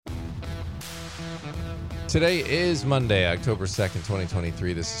Today is Monday, October 2nd,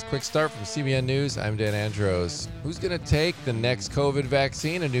 2023. This is Quick Start from CBN News. I'm Dan Andros. Who's going to take the next COVID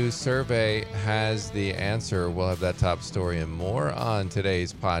vaccine? A new survey has the answer. We'll have that top story and more on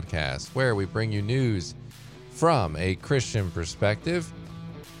today's podcast, where we bring you news from a Christian perspective.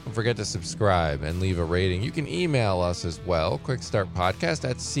 Don't forget to subscribe and leave a rating. You can email us as well,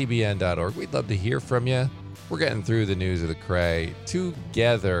 quickstartpodcast@cbn.org. We'd love to hear from you. We're getting through the news of the cray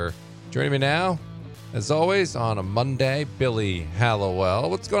together. Joining me now, as always, on a Monday, Billy Hallowell.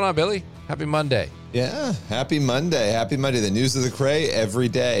 What's going on, Billy? Happy Monday. Yeah, happy Monday. Happy Monday. The news of the cray every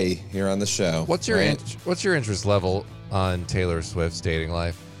day here on the show. What's your interest level on Taylor Swift's dating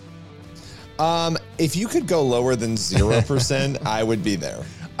life? If you could go lower than 0%, I would be there.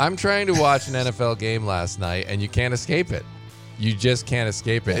 I'm trying to watch an NFL game last night, and you can't escape it. You just can't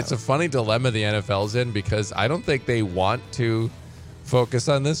escape it. Yeah. It's a funny dilemma the NFL's in, because I don't think they want to focus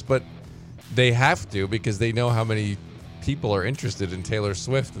on this, but they have to, because they know how many people are interested in Taylor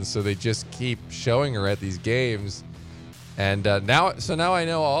Swift, and so they just keep showing her at these games. And now I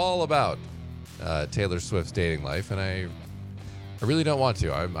know all about Taylor Swift's dating life, and I really don't want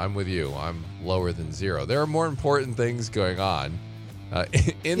to. I'm with you. I'm lower than 0. There are more important things going on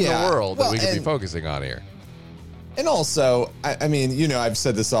in the world that we could be focusing on here. And also, I mean, you know, I've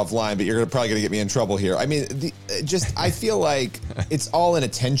said this offline, but you're probably going to get me in trouble here. I mean, I feel like it's all an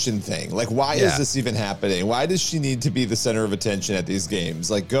attention thing. Like, why is this even happening? Why does she need to be the center of attention at these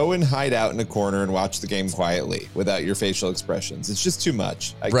games? Like, go and hide out in a corner and watch the game quietly without your facial expressions. It's just too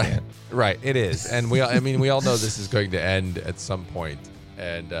much. I can't. Right, it is. And we all know this is going to end at some point,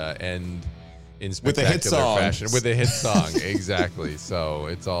 and end in spectacular fashion with a hit song. Exactly. So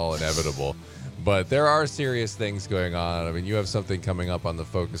it's all inevitable. But there are serious things going on. I mean, you have something coming up on the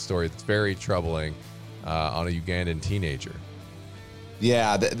Focus story that's very troubling on a Ugandan teenager.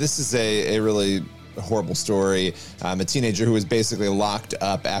 Yeah, this is a really horrible story. A teenager who was basically locked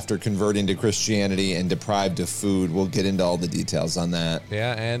up after converting to Christianity and deprived of food. We'll get into all the details on that.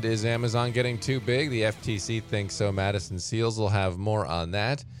 Yeah, and is Amazon getting too big? The FTC thinks so. Madison Seals will have more on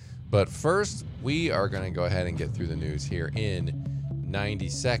that. But first, we are going to go ahead and get through the news here in 90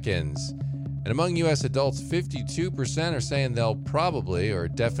 seconds. And among U.S. adults, 52% are saying they'll probably or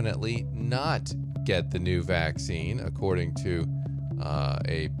definitely not get the new vaccine, according to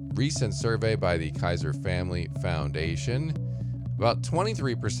a recent survey by the Kaiser Family Foundation. About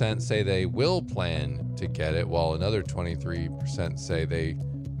 23% say they will plan to get it, while another 23% say they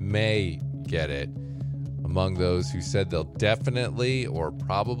may get it. Among those who said they'll definitely or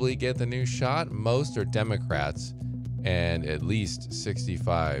probably get the new shot, most are Democrats and at least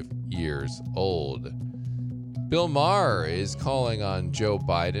 65 years old. Bill Maher is calling on Joe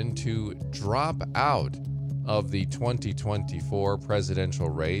Biden to drop out of the 2024 presidential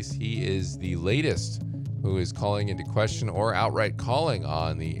race. He is the latest who is calling into question or outright calling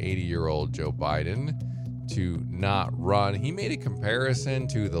on the 80-year-old Joe Biden to not run. He made a comparison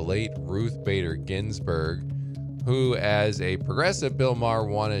to the late Ruth Bader Ginsburg, who, as a progressive, Bill Maher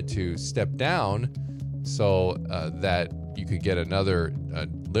wanted to step down so that you could get another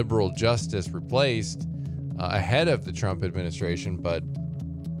liberal justice replaced ahead of the Trump administration. But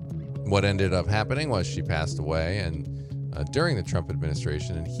what ended up happening was she passed away and during the Trump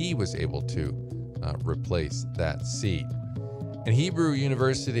administration, and he was able to replace that seat. And Hebrew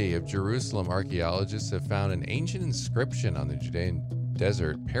University of Jerusalem archaeologists have found an ancient inscription on the Judean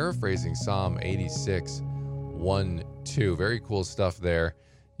desert paraphrasing Psalm 86:1-2. Very cool stuff there.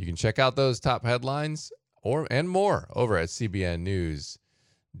 You can check out those top headlines and more over at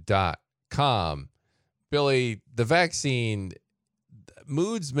cbnnews.com. Billy, the vaccine,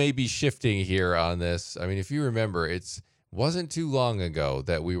 moods may be shifting here on this. I mean, if you remember, it wasn't too long ago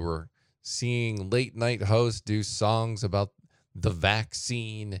that we were seeing late night hosts do songs about the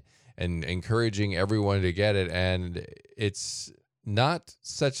vaccine and encouraging everyone to get it. And it's not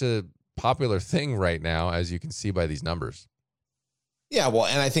such a popular thing right now, as you can see by these numbers. Yeah, well,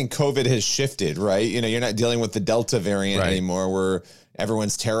 and I think COVID has shifted, right? You know, you're not dealing with the Delta variant anymore where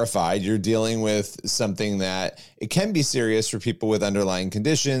everyone's terrified. You're dealing with something that it can be serious for people with underlying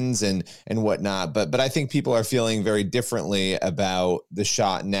conditions and whatnot. But I think people are feeling very differently about the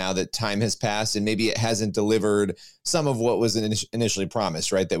shot now that time has passed, and maybe it hasn't delivered some of what was initially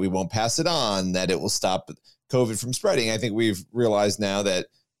promised, right? That we won't pass it on, that it will stop COVID from spreading. I think we've realized now that,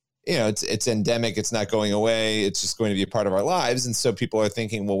 you know, it's endemic. It's not going away. It's just going to be a part of our lives. And so people are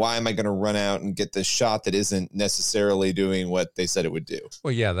thinking, well, why am I going to run out and get this shot that isn't necessarily doing what they said it would do?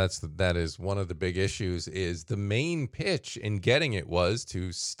 Well, yeah, that is one of the big issues. Is the main pitch in getting it was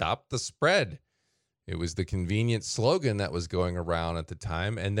to stop the spread. It was the convenient slogan that was going around at the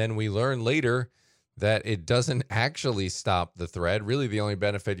time. And then we learned later that it doesn't actually stop the thread. Really, the only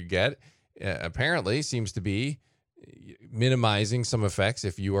benefit you get, apparently, seems to be minimizing some effects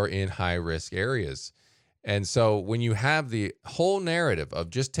if you are in high-risk areas. And so when you have the whole narrative of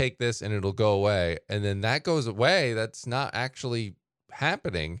just take this and it'll go away, and then that goes away, that's not actually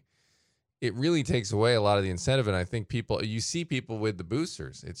happening, it really takes away a lot of the incentive. And I think you see people with the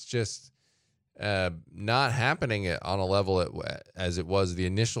boosters, it's just not happening on a level as it was the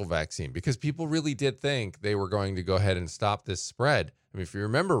initial vaccine, because people really did think they were going to go ahead and stop this spread. I mean, if you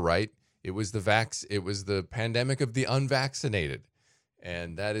remember right, it was the pandemic of the unvaccinated.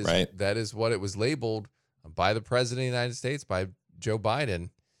 And that is right. That is what it was labeled by the president of the United States, by Joe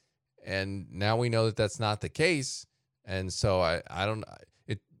Biden. And now we know that that's not the case. And so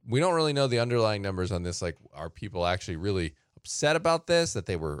we don't really know the underlying numbers on this. Like, are people actually really upset about this, that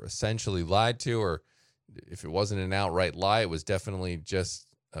they were essentially lied to? Or if it wasn't an outright lie, it was definitely just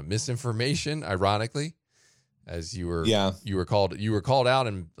a misinformation, ironically, as you were called out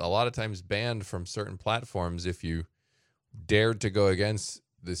and a lot of times banned from certain platforms if you dared to go against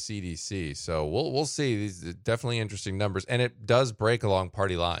the CDC. So we'll see. These are definitely interesting numbers, and it does break along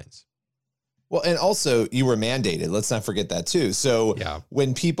party lines. Well, and also you were mandated. Let's not forget that too. So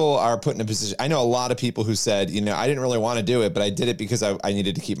when people are put in a position, I know a lot of people who said, I didn't really want to do it, but I did it because I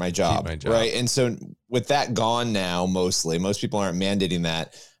needed to keep my job. Right. And so with that gone now, most people aren't mandating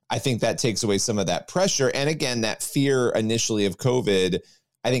that. I think that takes away some of that pressure. And again, that fear initially of COVID,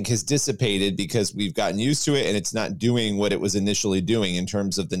 I think, has dissipated because we've gotten used to it and it's not doing what it was initially doing in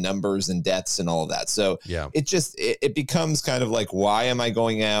terms of the numbers and deaths and all of that. So it becomes kind of like, why am I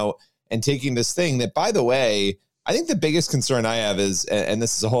going out and taking this thing that, by the way, I think the biggest concern I have is, and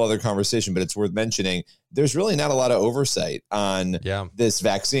this is a whole other conversation, but it's worth mentioning, there's really not a lot of oversight on this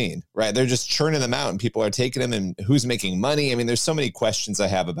vaccine, right? They're just churning them out and people are taking them, and who's making money? I mean, there's so many questions I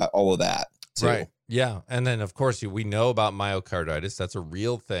have about all of that too. Right. Yeah. And then, of course, we know about myocarditis. That's a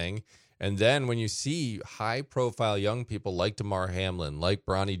real thing. And then when you see high-profile young people like Damar Hamlin, like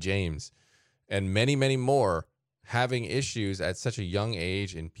Bronny James, and many, many more having issues at such a young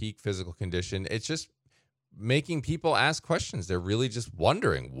age in peak physical condition, it's just making people ask questions. They're really just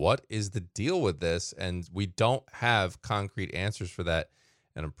wondering, what is the deal with this? And we don't have concrete answers for that.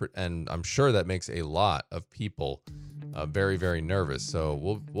 And I'm sure that makes a lot of people very, very nervous.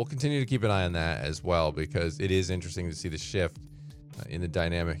 So we'll continue to keep an eye on that as well, because it is interesting to see the shift in the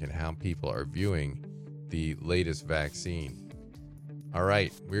dynamic and how people are viewing the latest vaccine. All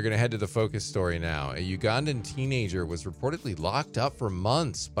right, we're going to head to the focus story now. A Ugandan teenager was reportedly locked up for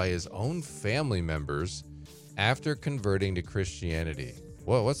months by his own family members after converting to Christianity.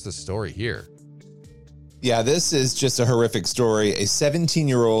 Whoa, what's the story here? Yeah, this is just a horrific story. A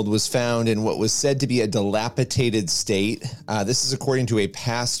 17-year-old was found in what was said to be a dilapidated state. This is according to a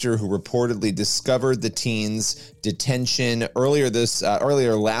pastor who reportedly discovered the teen's detention earlier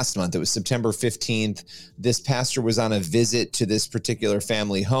last month. It was September 15th. This pastor was on a visit to this particular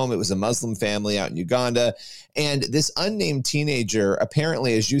family home. It was a Muslim family out in Uganda. And this unnamed teenager,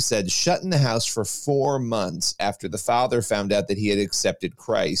 apparently, as you said, shut in the house for 4 months after the father found out that he had accepted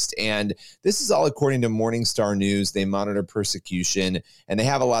Christ. And this is all according to Morning Star News. They monitor persecution, and they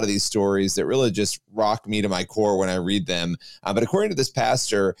have a lot of these stories that really just rock me to my core when I read them. But according to this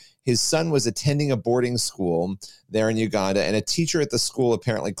pastor, his son was attending a boarding school there in Uganda, and a teacher at the school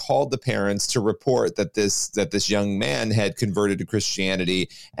apparently called the parents to report that this young man had converted to Christianity.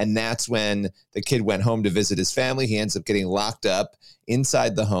 And that's when the kid went home to visit his family. He ends up getting locked up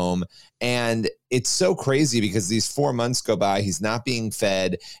inside the home. And it's so crazy because these 4 months go by, he's not being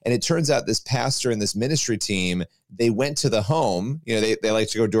fed. And it turns out this pastor and this ministry team, they went to the home. They like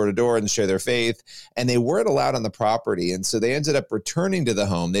to go door to door and share their faith, and they weren't allowed on the property. And so they ended up returning to the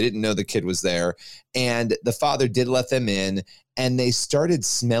home. They didn't know the kid was there. And the father did let them in, and they started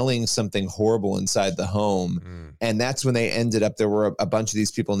smelling something horrible inside the home. And that's when they ended up, there were a bunch of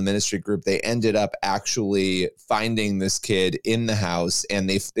these people in the ministry group. They ended up actually finding this kid in the house. And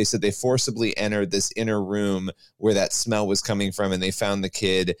they said they forcibly entered this inner room where that smell was coming from. And they found the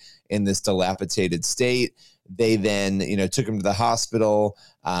kid in this dilapidated state. They then, took him to the hospital.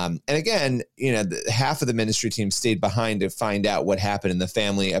 And again, half of the ministry team stayed behind to find out what happened. And the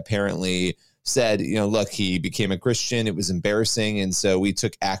family apparently said, look, he became a Christian. It was embarrassing. And so we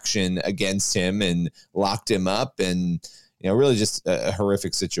took action against him and locked him up. And, really just a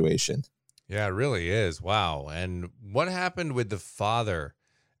horrific situation. Yeah, it really is. Wow. And what happened with the father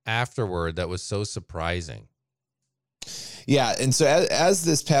afterward that was so surprising? Yeah. And so as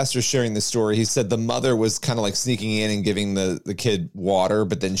this pastor sharing the story, he said the mother was kind of like sneaking in and giving the kid water,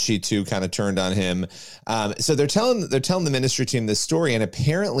 but then she too kind of turned on him. So they're telling the ministry team this story. And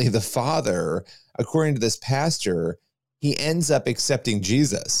apparently the father, according to this pastor, he ends up accepting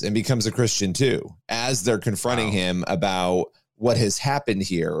Jesus and becomes a Christian too, as they're confronting him about what has happened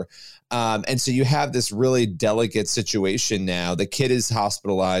here. And so you have this really delicate situation now. The kid is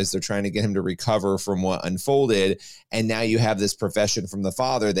hospitalized. They're trying to get him to recover from what unfolded. And now you have this profession from the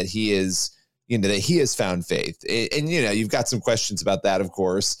father that he is, that he has found faith. And, you've got some questions about that, of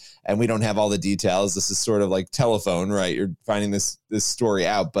course, and we don't have all the details. This is sort of like telephone, right? You're finding this story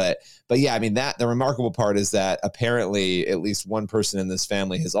out. But yeah, I mean, the remarkable part is that apparently at least one person in this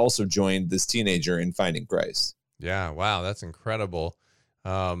family has also joined this teenager in finding Christ. Yeah. Wow. That's incredible.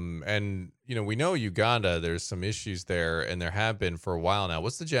 And we know Uganda, there's some issues there, and there have been for a while now.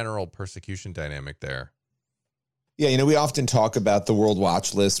 What's the general persecution dynamic there? Yeah, we often talk about the World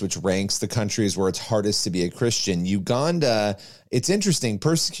Watch List, which ranks the countries where it's hardest to be a Christian. Uganda, it's interesting.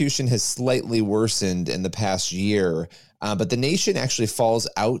 Persecution has slightly worsened in the past year, but the nation actually falls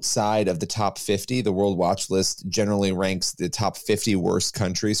outside of the top 50. The World Watch List generally ranks the top 50 worst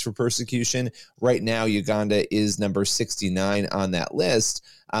countries for persecution. Right now, Uganda is number 69 on that list,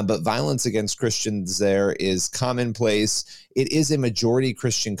 but violence against Christians there is commonplace. It is a majority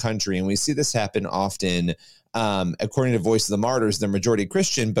Christian country, and we see this happen often. According to Voice of the Martyrs, they're majority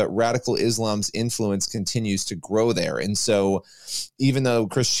Christian, but radical Islam's influence continues to grow there. And so even though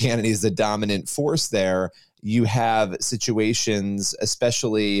Christianity is the dominant force there, you have situations,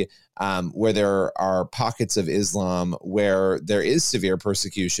 especially where there are pockets of Islam where there is severe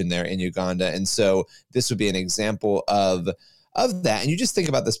persecution there in Uganda. And so this would be an example of that. And you just think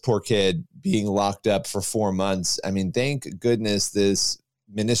about this poor kid being locked up for 4 months. I mean, thank goodness this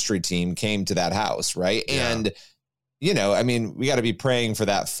ministry team came to that house, right? Yeah. And, we got to be praying for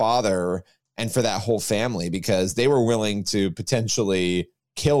that father and for that whole family, because they were willing to potentially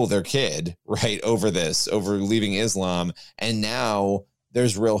kill their kid, right, over leaving Islam. And now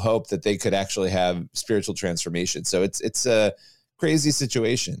there's real hope that they could actually have spiritual transformation. So it's a crazy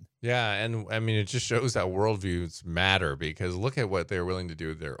situation. Yeah. And I mean, it just shows that worldviews matter, because look at what they're willing to do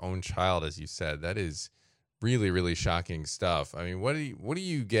with their own child, as you said. That is really, really shocking stuff. I mean, what do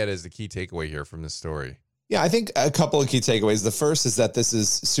you get as the key takeaway here from this story? Yeah, I think a couple of key takeaways. The first is that this is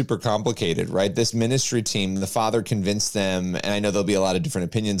super complicated, right? This ministry team, the father convinced them, and I know there'll be a lot of different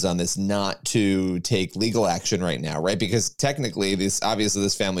opinions on this, not to take legal action right now, right? Because technically, this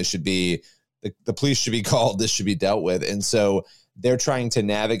family should be, the police should be called, this should be dealt with. And so they're trying to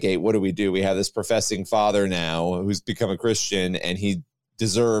navigate, what do? We have this professing father now who's become a Christian, and he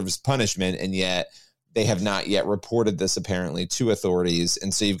deserves punishment, and yet they have not yet reported this apparently to authorities.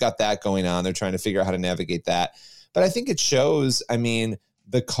 And so you've got that going on. They're trying to figure out how to navigate that. But I think it shows,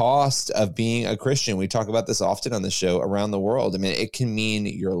 the cost of being a Christian. We talk about this often on the show around the world. I mean, it can mean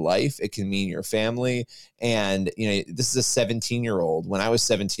your life. It can mean your family. And, this is a 17-year-old. When I was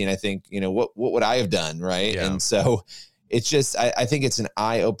 17, I think, what would I have done? Right. Yeah. And so it's just, I think it's an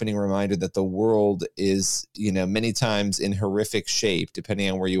eye-opening reminder that the world is, many times in horrific shape,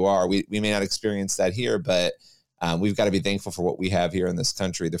 depending on where you are. We may not experience that here, but we've got to be thankful for what we have here in this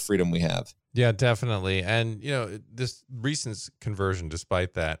country, the freedom we have. Yeah, definitely. And, this recent conversion,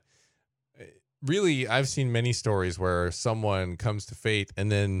 despite that, really, I've seen many stories where someone comes to faith and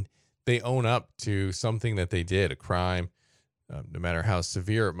then they own up to something that they did, a crime, no matter how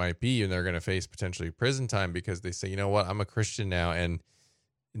severe it might be, and they're going to face potentially prison time because they say, you know what, I'm a Christian now. And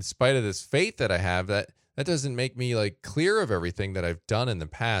in spite of this faith that I have, that doesn't make me clear of everything that I've done in the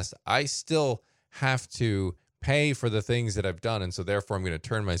past. I still have to pay for the things that I've done. And so therefore I'm going to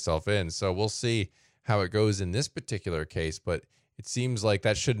turn myself in. So we'll see how it goes in this particular case, but it seems like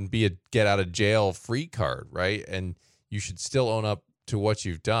that shouldn't be a get out of jail free card, right? And you should still own up to what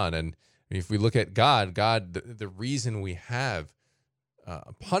you've done. And if we look at God, the reason we have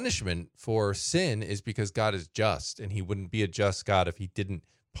punishment for sin is because God is just, and he wouldn't be a just God if he didn't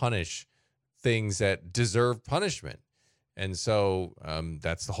punish things that deserve punishment. And so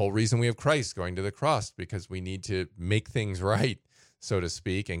that's the whole reason we have Christ going to the cross, because we need to make things right, so to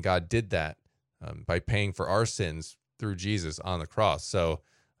speak. And God did that by paying for our sins through Jesus on the cross. So,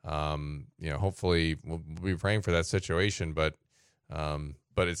 hopefully we'll be praying for that situation, but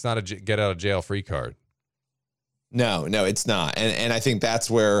it's not a get out of jail free card. No, it's not. And I think that's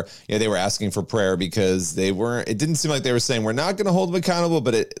where they were asking for prayer, because it didn't seem like they were saying we're not going to hold them accountable,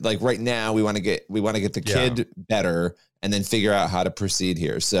 but right now we want to get the kid better and then figure out how to proceed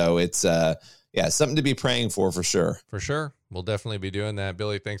here. So it's something to be praying for sure. For sure. We'll definitely be doing that.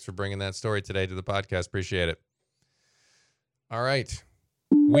 Billy, thanks for bringing that story today to the podcast. Appreciate it. All right.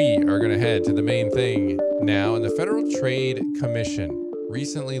 We are going to head to the main thing now. And the Federal Trade Commission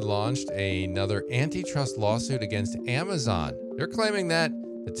recently launched another antitrust lawsuit against Amazon. They're claiming that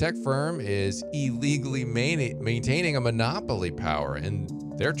the tech firm is illegally maintaining a monopoly power, and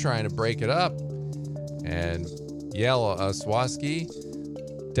they're trying to break it up. And Yael Swaski,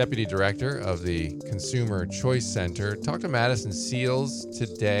 Deputy Director of the Consumer Choice Center, talked to Madison Seals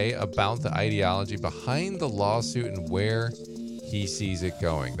today about the ideology behind the lawsuit and where he sees it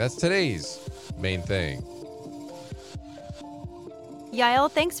going. That's today's main thing. Yael,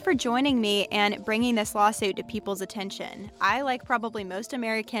 thanks for joining me and bringing this lawsuit to people's attention. I, like probably most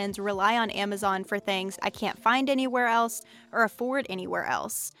Americans, rely on Amazon for things I can't find anywhere else or afford anywhere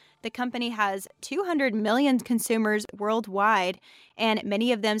else. The company has 200 million consumers worldwide, and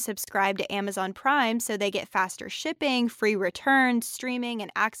many of them subscribe to Amazon Prime, so they get faster shipping, free returns, streaming,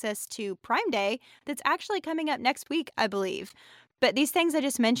 and access to Prime Day that's actually coming up next week, I believe. But these things I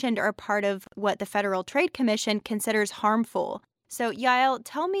just mentioned are part of what the Federal Trade Commission considers harmful. So, Yael,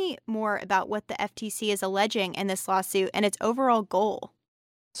 tell me more about what the FTC is alleging in this lawsuit and its overall goal.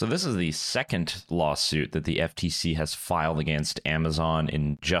 So this is the second lawsuit that the FTC has filed against Amazon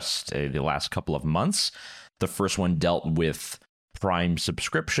in just the last couple of months. The first one dealt with Prime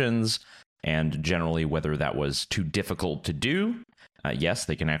subscriptions and generally whether that was too difficult to do. Yes,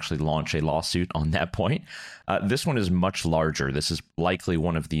 they can actually launch a lawsuit on that point. This one is much larger. This is likely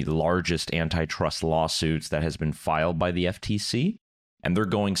one of the largest antitrust lawsuits that has been filed by the FTC. And they're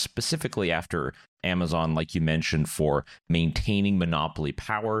going specifically after Amazon, like you mentioned, for maintaining monopoly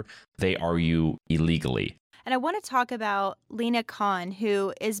power. They argue illegally. And I want to talk about Lina Khan,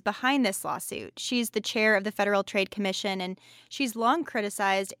 who is behind this lawsuit. She's the chair of the Federal Trade Commission, and she's long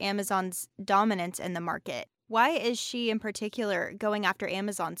criticized Amazon's dominance in the market. Why is she in particular going after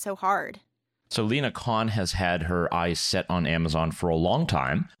Amazon so hard? So Lina Khan has had her eyes set on Amazon for a long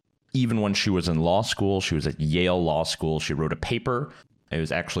time. Even when she was in law school, she was at Yale Law School, she wrote a paper. It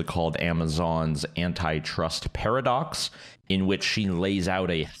was actually called Amazon's Antitrust Paradox, in which she lays out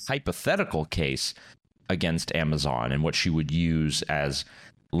a hypothetical case against Amazon and what she would use as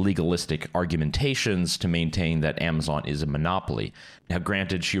legalistic argumentations to maintain that Amazon is a monopoly. Now,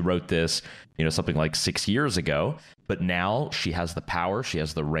 granted, she wrote this, something like 6 years ago, but now she has the power. She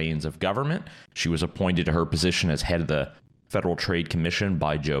has the reins of government. She was appointed to her position as head of the Federal Trade Commission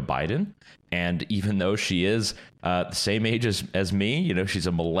by Joe Biden. And even though she is the same age as me, she's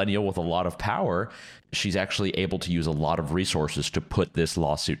a millennial with a lot of power, she's actually able to use a lot of resources to put this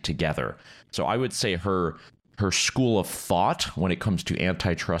lawsuit together. So I would say her school of thought when it comes to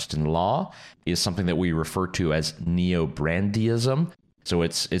antitrust and law is something that we refer to as neo-Brandeism. So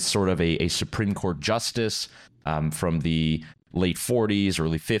it's sort of a Supreme Court justice from the late 40s,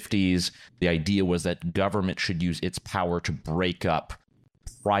 early 50s. The idea was that government should use its power to break up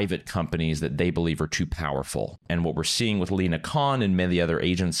private companies that they believe are too powerful. And what we're seeing with Lina Khan and many other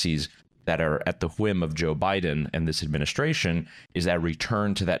agencies that are at the whim of Joe Biden and this administration is that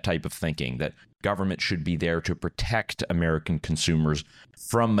return to that type of thinking, that government should be there to protect American consumers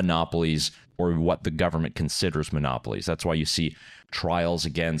from monopolies or what the government considers monopolies. That's why you see trials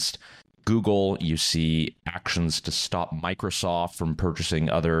against Google, you see actions to stop Microsoft from purchasing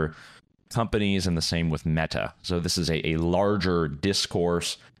other companies, and the same with Meta. So this is a larger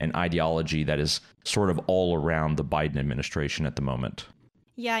discourse and ideology that is sort of all around the Biden administration at the moment.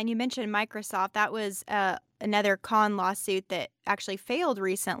 Yeah, and you mentioned Microsoft. That was another Khan lawsuit that actually failed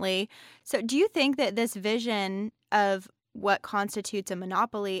recently. So do you think that this vision of what constitutes a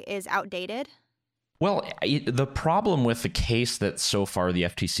monopoly is outdated? Well, the problem with the case that so far the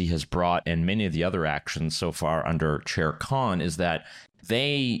FTC has brought and many of the other actions so far under Chair Khan is that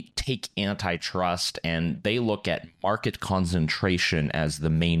they take antitrust and they look at market concentration as the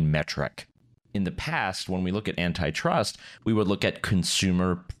main metric. In the past, when we look at antitrust, we would look at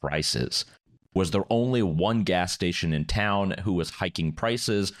consumer prices. Was there only one gas station in town who was hiking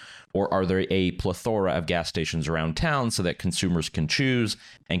prices, or are there a plethora of gas stations around town so that consumers can choose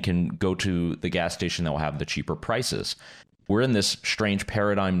and can go to the gas station that will have the cheaper prices? We're in this strange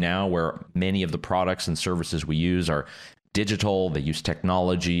paradigm now where many of the products and services we use are digital, they use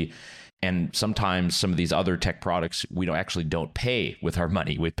technology, and sometimes some of these other tech products we don't pay with our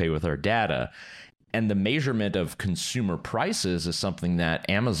money, we pay with our data. And the measurement of consumer prices is something that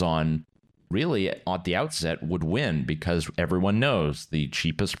Amazon really at the outset would win, because everyone knows the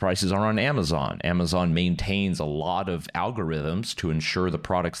cheapest prices are on Amazon. Amazon maintains a lot of algorithms to ensure the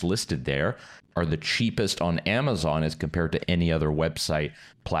products listed there are the cheapest on Amazon as compared to any other website,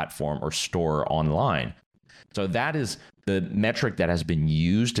 platform, or store online. So that is the metric that has been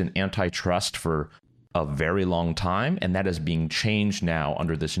used in antitrust for a very long time, and that is being changed now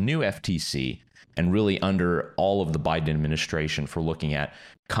under this new FTC and really under all of the Biden administration for looking at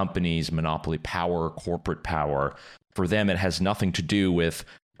companies, monopoly power, corporate power. For them, it has nothing to do with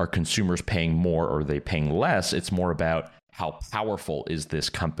are consumers paying more or are they paying less? It's more about how powerful is this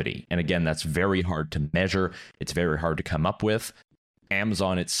company? And again, that's very hard to measure. It's very hard to come up with.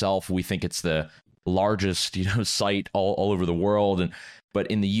 Amazon itself, we think it's the largest, site all over the world. But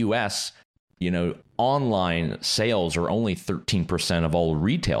in the US, online sales are only 13% of all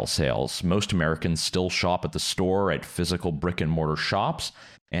retail sales. Most Americans still shop at the store at physical brick and mortar shops.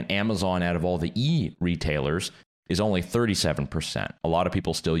 And Amazon, out of all the e-retailers, is only 37%. A lot of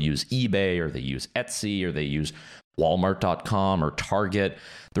people still use eBay, or they use Etsy, or they use Walmart.com or Target.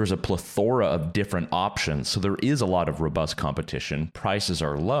 There's a plethora of different options. So there is a lot of robust competition. Prices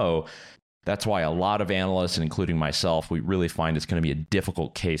are low. That's why a lot of analysts, and including myself, we really find it's going to be a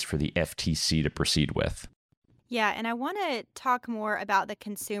difficult case for the FTC to proceed with. Yeah, and I want to talk more about the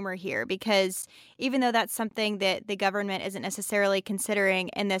consumer here, because even though that's something that the government isn't necessarily considering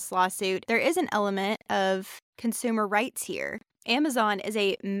in this lawsuit, there is an element of consumer rights here. Amazon is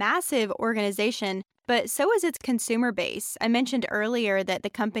a massive organization, but so is its consumer base. I mentioned earlier that the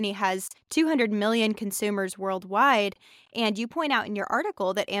company has 200 million consumers worldwide, and you point out in your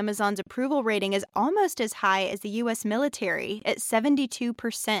article that Amazon's approval rating is almost as high as the U.S. military at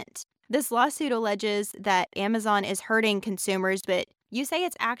 72%. This lawsuit alleges that Amazon is hurting consumers, but you say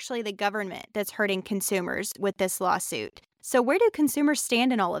it's actually the government that's hurting consumers with this lawsuit. So where do consumers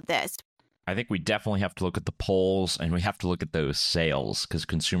stand in all of this? I think we definitely have to look at the polls, and we have to look at those sales, because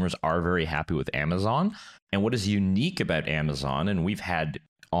consumers are very happy with Amazon. And what is unique about Amazon, and we've had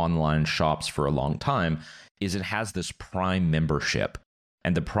online shops for a long time, is it has this Prime membership.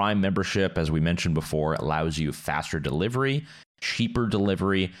 And the Prime membership, as we mentioned before, allows you faster delivery, cheaper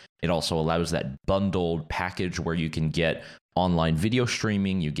delivery. It also allows that bundled package where you can get online video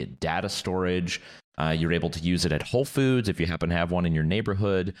streaming, you get data storage, you're able to use it at Whole Foods if you happen to have one in your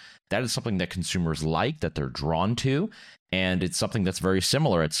neighborhood. That is something that consumers like, that they're drawn to. And it's something that's very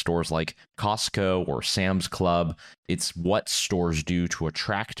similar at stores like Costco or Sam's Club. It's what stores do to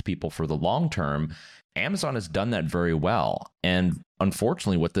attract people for the long term. Amazon has done that very well. And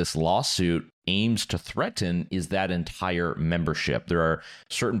unfortunately, what this lawsuit aims to threaten is that entire membership. There are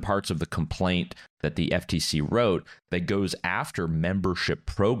certain parts of the complaint that the FTC wrote that goes after membership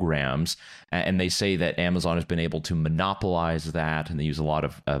programs, and they say that Amazon has been able to monopolize that, and they use a lot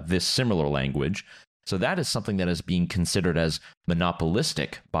of this similar language. So that is something that is being considered as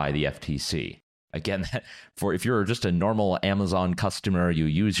monopolistic by the FTC. Again, if you're just a normal Amazon customer, you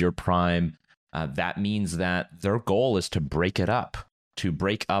use your Prime, that means that their goal is to break it up, to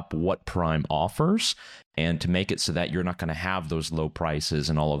break up what Prime offers and to make it so that you're not going to have those low prices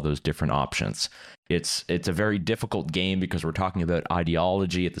and all of those different options. It's a very difficult game because we're talking about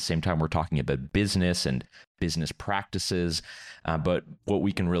ideology. At the same time, we're talking about business and business practices. But what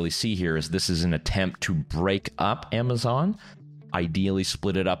we can really see here is this is an attempt to break up Amazon, ideally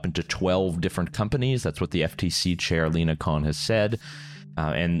split it up into 12 different companies. That's what the FTC chair, Lina Khan, has said.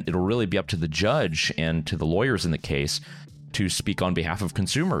 And it'll really be up to the judge and to the lawyers in the case to speak on behalf of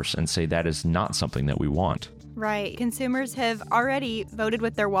consumers and say that is not something that we want. Right. Consumers have already voted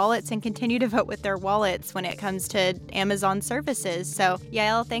with their wallets and continue to vote with their wallets when it comes to Amazon services. So,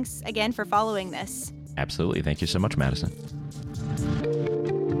 Yael, thanks again for following this. Absolutely. Thank you so much, Madison.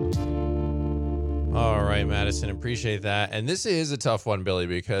 All right, Madison, appreciate that. And this is a tough one, Billy,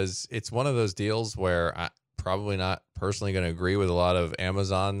 because it's one of those deals where I'm probably not personally going to agree with a lot of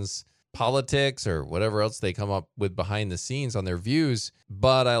Amazon's politics or whatever else they come up with behind the scenes on their views,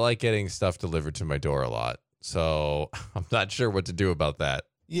 but I like getting stuff delivered to my door a lot. So I'm not sure what to do about that.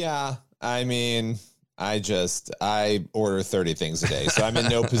 Yeah, I mean, I order 30 things a day, so I'm in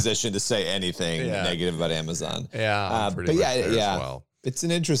no position to say anything negative about Amazon. Yeah, but yeah, as well. It's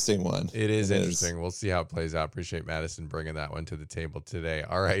an interesting one. It is interesting. We'll see how it plays out. Appreciate Madison bringing that one to the table today.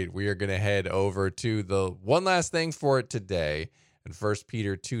 All right, we are going to head over to the one last thing for it today. And 1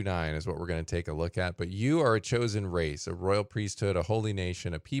 Peter 2:9 is what we're going to take a look at. But you are a chosen race, a royal priesthood, a holy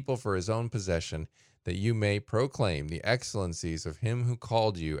nation, a people for his own possession, that you may proclaim the excellencies of him who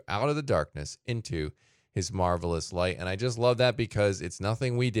called you out of the darkness into his marvelous light. And I just love that because it's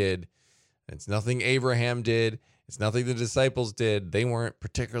nothing we did. It's nothing Abraham did. It's nothing the disciples did. They weren't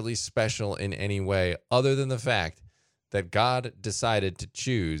particularly special in any way other than the fact that God decided to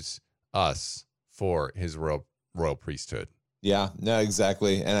choose us for his royal priesthood. Yeah, no,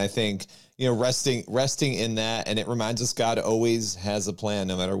 exactly. And I think, resting in that, and it reminds us God always has a plan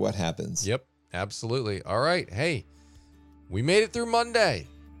no matter what happens. Yep, absolutely. All right. Hey, we made it through Monday.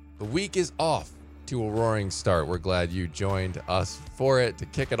 The week is off to a roaring start. We're glad you joined us for it to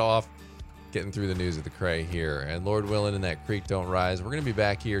kick it off, getting through the news of the Cray here. And Lord willing, and that creek don't rise. We're going to be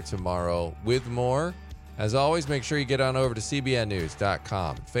back here tomorrow with more. As always, make sure you get on over to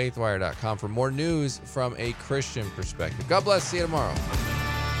cbnnews.com, faithwire.com for more news from a Christian perspective. God bless. See you tomorrow.